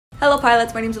Hello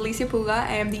pilots, my name is Alicia Puga.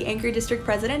 I am the Anchor District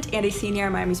President and a senior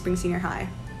at Miami Springs Senior High.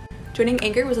 Joining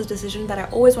Anchor was a decision that I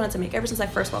always wanted to make ever since I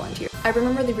first volunteered. I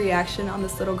remember the reaction on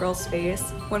this little girl's face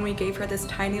when we gave her this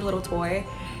tiny little toy,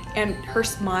 and her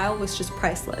smile was just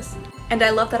priceless. And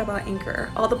I love that about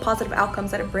Anchor, all the positive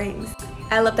outcomes that it brings.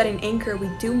 I love that in Anchor we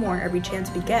do more every chance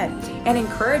we get and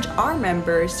encourage our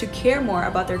members to care more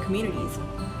about their communities.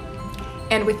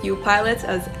 And with you pilots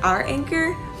as our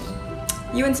anchor,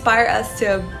 you inspire us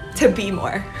to be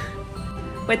more.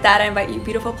 With that, I invite you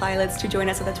beautiful pilots to join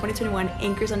us at the 2021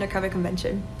 Anchors Undercover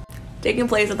Convention, taking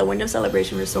place at the Wyndham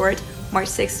Celebration Resort, March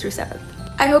 6th through 7th.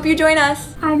 I hope you join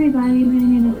us! Hi everybody, my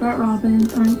name is Bart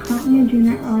Robbins. I'm currently a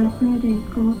junior at Arlington Day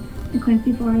School in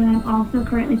Quincy, Florida. I'm also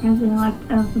currently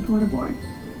president-elect of the Florida Board.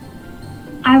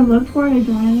 I've looked forward to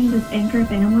joining this Anchor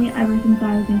family ever since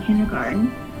I was in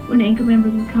kindergarten, when Anchor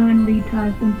members would come and read to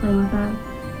us and play with us.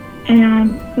 And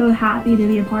I'm so happy to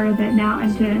be a part of it now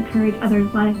and to encourage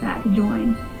others like that to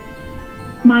join.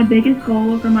 My biggest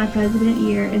goal for my president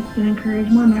year is to encourage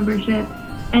more membership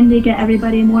and to get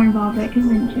everybody more involved at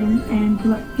convention and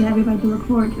to get everybody to look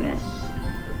forward to it.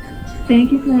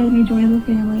 Thank you for letting me join the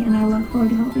family, and I look forward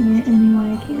to helping it any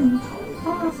way I can.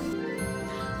 Bye.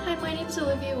 Hi, my name is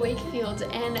Olivia Wakefield,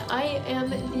 and I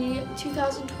am the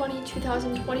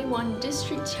 2020-2021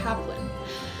 District Chaplain.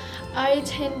 I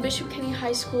attend Bishop Kenny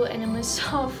High School and I'm a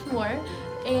sophomore,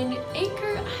 and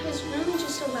Anchor has really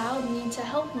just allowed me to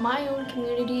help my own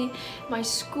community, my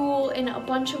school, and a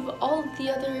bunch of all the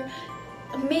other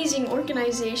amazing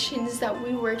organizations that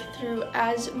we work through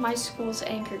as my school's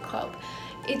Anchor Club.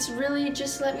 It's really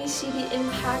just let me see the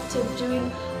impact of doing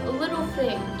a little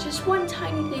thing. Just one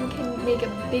tiny thing can make a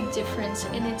big difference,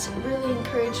 and it's really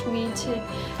encouraged me to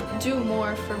do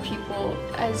more for people,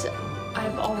 as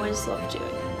I've always loved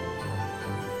doing.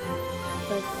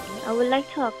 I would like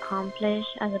to accomplish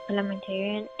as a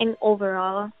parliamentarian and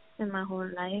overall in my whole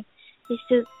life is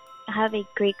to have a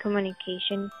great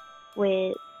communication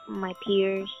with my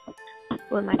peers,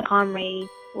 with my comrades,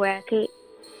 where I could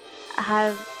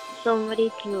have somebody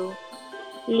to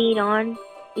lead on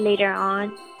later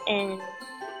on, and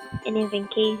if in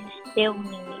case they will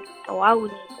need me or I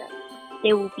would need them,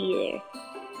 they will be there.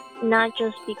 Not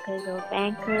just because of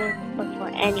Anchor, but for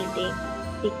anything,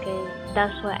 because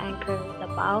that's what Anchor is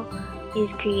about, is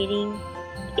creating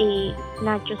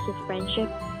not just a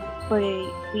friendship, but a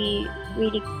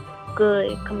really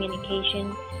good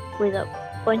communication with a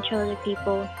bunch of other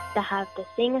people that have the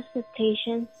same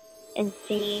expectations and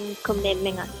same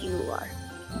commitment as you are.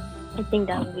 I think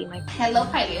that would be my... Hello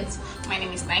pilots, my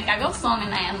name is Naika Galson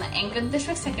and I am the Anchor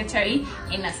District Secretary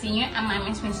and a senior at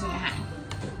Miami Springs Senior High.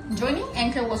 Joining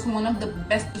Anchor was one of the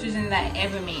best decisions that I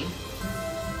ever made.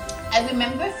 I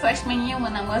remember freshman year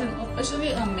when I wasn't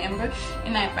officially a member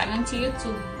and I volunteered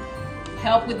to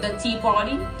help with the tea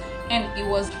party, and it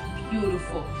was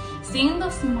beautiful. Seeing the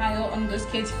smile on those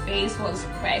kids' face was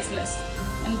priceless,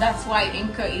 and that's why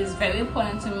Anchor is very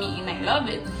important to me, and I love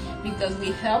it because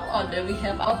we help others, we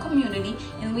help our community,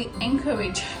 and we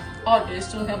encourage others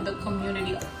to help the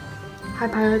community. Hi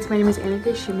pilots, my name is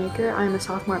Annika Shoemaker. I am a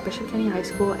sophomore at Bishop Kenny High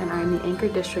School and I am the Anchor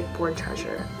District Board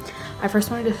Treasurer. I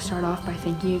first wanted to start off by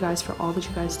thanking you guys for all that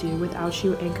you guys do. Without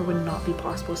you, Anchor would not be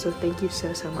possible, so thank you so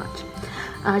much.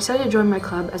 I decided to join my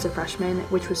club as a freshman,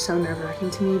 which was so nerve-wracking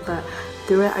to me, but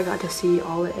through it I got to see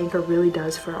all that Anchor really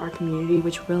does for our community,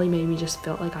 which really made me just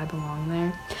feel like I belong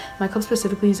there. My club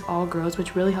specifically is all girls,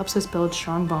 which really helps us build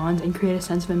strong bonds and create a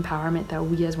sense of empowerment that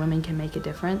we as women can make a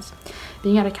difference.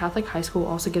 Being at a Catholic high school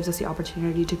also gives us the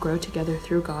opportunity to grow together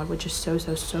through God, which is so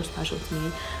special to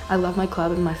me. I love my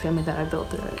club and my family that I built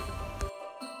through it.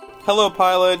 Hello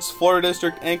pilots, Florida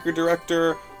District Anchor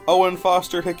Director Owen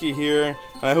Foster-Hickey here,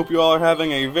 and I hope you all are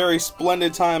having a very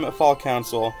splendid time at Fall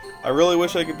Council. I really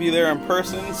wish I could be there in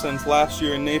person since last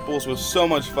year in Naples was so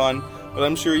much fun, but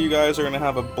I'm sure you guys are going to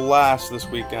have a blast this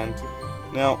weekend.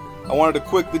 Now, I wanted to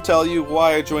quickly tell you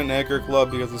why I joined the Anchor Club,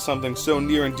 because it's something so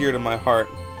near and dear to my heart.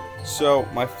 So,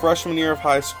 my freshman year of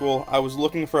high school, I was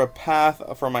looking for a path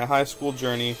for my high school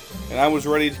journey, and I was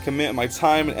ready to commit my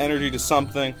time and energy to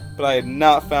something, but I had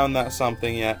not found that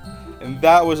something yet. And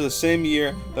that was the same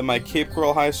year that my Cape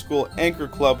Coral High School Anchor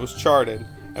Club was charted.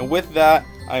 And with that,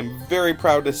 I'm very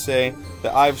proud to say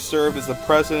that I've served as the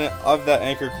president of that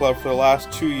Anchor Club for the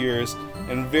last 2 years,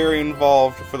 and very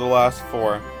involved for the last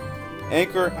 4.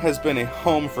 Anchor has been a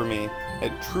home for me.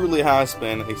 It truly has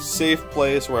been a safe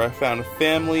place where I found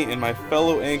family in my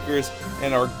fellow anchors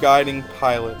and our guiding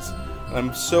pilots. And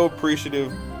I'm so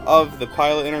appreciative of the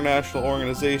Pilot International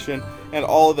organization and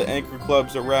all of the Anchor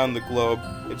clubs around the globe.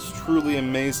 It's truly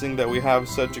amazing that we have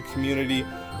such a community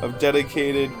of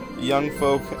dedicated young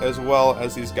folk as well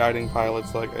as these guiding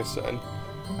pilots, like I said.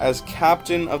 As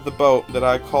captain of the boat that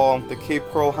I call the Cape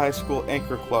Coral High School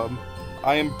Anchor Club,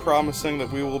 I am promising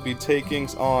that we will be taking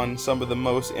on some of the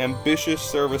most ambitious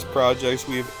service projects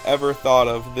we have ever thought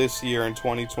of this year in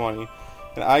 2020,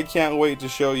 and I can't wait to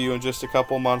show you in just a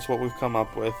couple months what we've come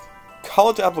up with.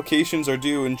 College applications are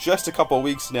due in just a couple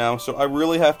weeks now, so I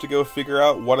really have to go figure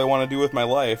out what I want to do with my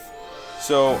life.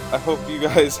 So I hope you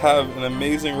guys have an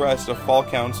amazing rest of Fall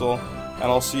Council, and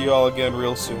I'll see you all again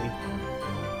real soon.